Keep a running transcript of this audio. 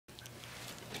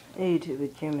Hey YouTube,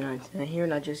 it's Gemini here,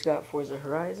 and I just got Forza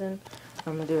Horizon.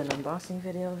 I'm gonna do an unboxing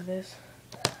video of this.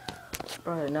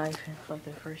 Brought a knife in for like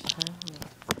the first time.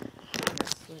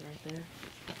 That slit right there.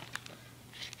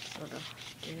 Sort of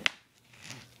get it.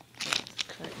 It's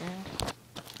cut now.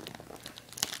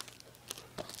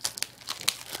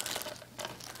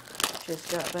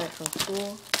 Just got back from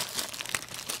school,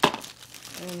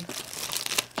 and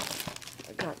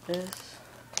I got this.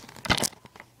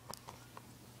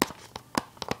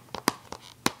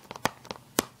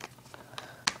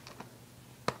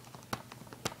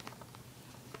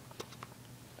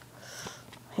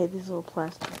 I hate these little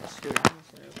plastic screws.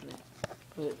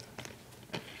 But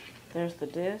there's the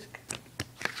disc.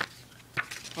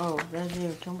 Oh, that's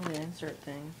the come with the insert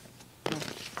thing.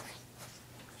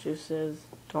 Just says,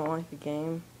 don't like the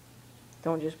game.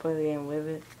 Don't just play the game, live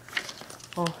it.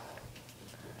 Oh,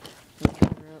 let me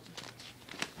cover up.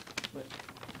 But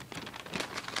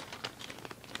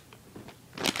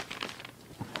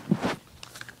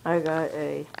I got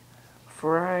a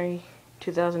Ferrari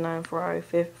 2009 Ferrari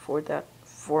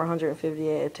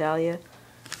 458 Italia.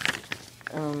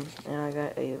 And I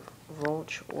got a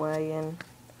Volkswagen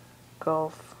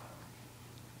Golf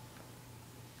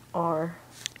R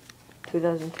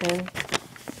 2010.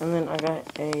 And then I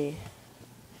got a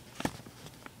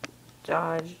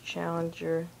Dodge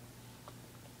Challenger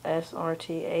SRT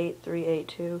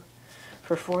 8382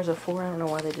 for Forza 4. I don't know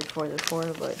why they did Forza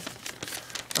 4, but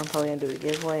I'm probably going to do a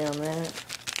giveaway on that.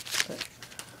 But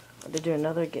I did do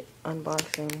another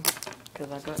unboxing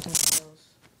because I got some sales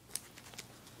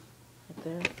right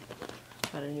there.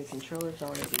 Got a new controller, so I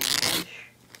want to do fresh.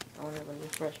 I want to have a new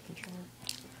fresh controller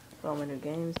for all my new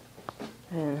games.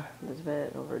 And that's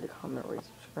bad. Don't forget to comment, rate,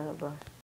 subscribe, bye.